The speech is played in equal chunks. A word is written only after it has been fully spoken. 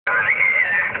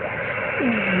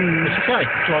What's it say?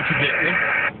 Trying to get you.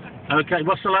 Okay,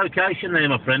 what's the location there,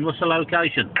 my friend? What's the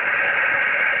location?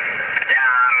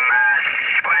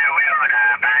 Square wheel,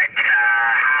 about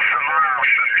half a mile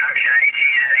from junction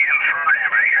 18 at the M4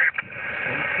 there,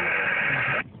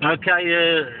 Okay,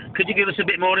 could you give us a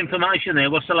bit more information there?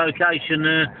 What's the location?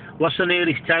 What's the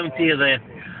nearest town to you there?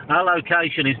 Our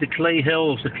location is the Clee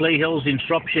Hills. The Clee Hills in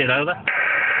Shropshire, over. I'm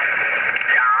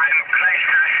close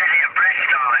to the city of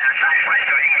Bristol in the southwest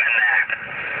of England there.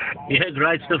 Yeah,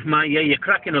 great stuff, mate. Yeah, you're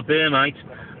cracking up here, mate.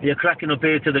 You're cracking up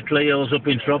here to the Clee Hills up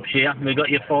in Shropshire. We've got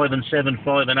your 5 and 7,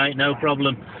 5 and 8, no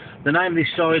problem. The name of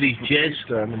this side is Jez.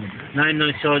 Name of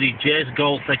this side is Jez,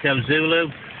 Golf Echo Zulu.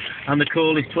 And the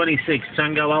call is 26,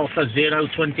 Tango Alpha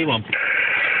 021.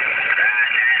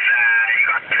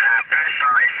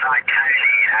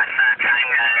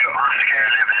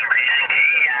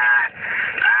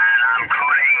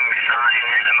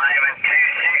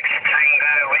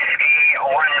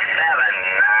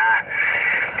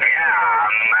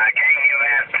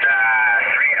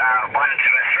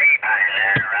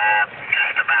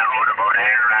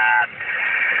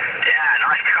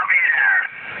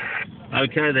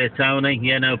 Okay there, Tony.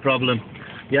 Yeah, no problem.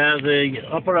 Yeah, the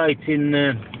operating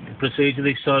procedure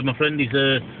this side, my friend, is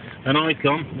an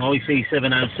Icon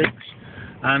IC706,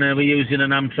 and we're using an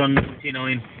Amtron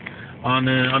 99 on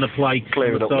a plate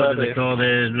on the side of the car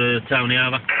there, Tony,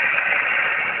 over.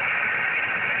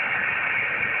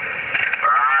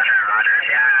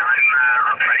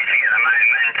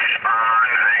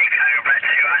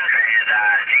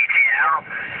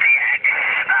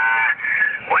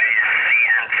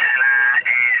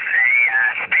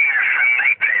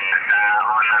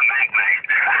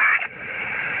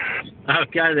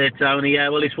 Okay there, Tony. Yeah,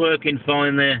 well, it's working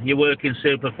fine there. You're working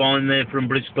super fine there from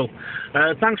Bristol.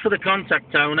 Thanks for the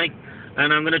contact, Tony.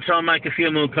 And I'm going to try and make a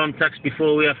few more contacts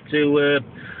before we have to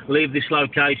leave this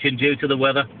location due to the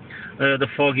weather. The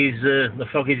fog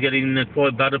is getting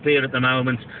quite bad up here at the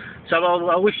moment. So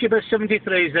I wish you best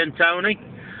 73s then, Tony.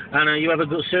 And you have a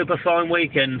good, super fine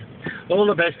weekend. All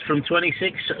the best from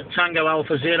 26 Tango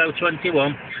Alpha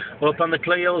 021 up on the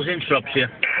Clee Hills in Shropshire.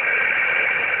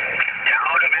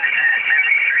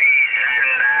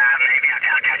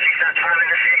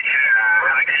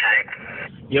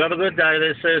 You have a good day,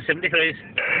 there's 73s.